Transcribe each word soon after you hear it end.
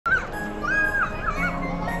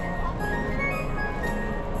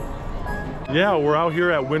Yeah, we're out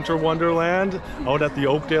here at Winter Wonderland, out at the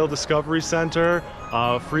Oakdale Discovery Center.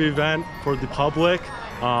 Free event for the public.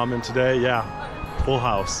 And today, yeah, full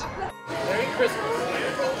house. Merry Christmas.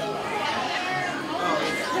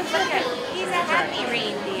 He's a happy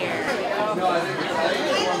reindeer.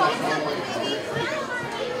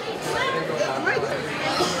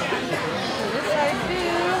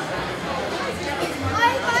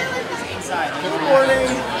 Good morning.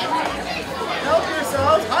 Help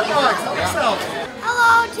yourselves. Hot dogs. Help yourselves.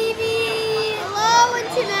 Hello, TV. Hello,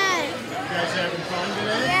 Internet. You guys having fun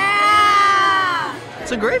today? Yeah.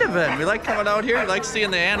 It's a great event. We like coming out here. We like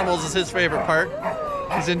seeing the animals is his favorite part.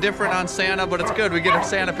 He's indifferent on Santa, but it's good. We get a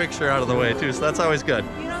Santa picture out of the way too, so that's always good.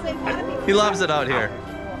 He loves it out here.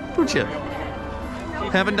 Don't you?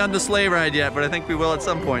 Haven't done the sleigh ride yet, but I think we will at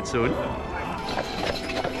some point soon.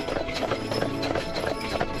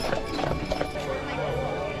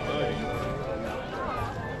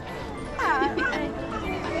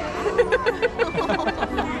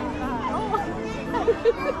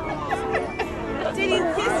 Did he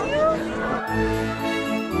kiss you?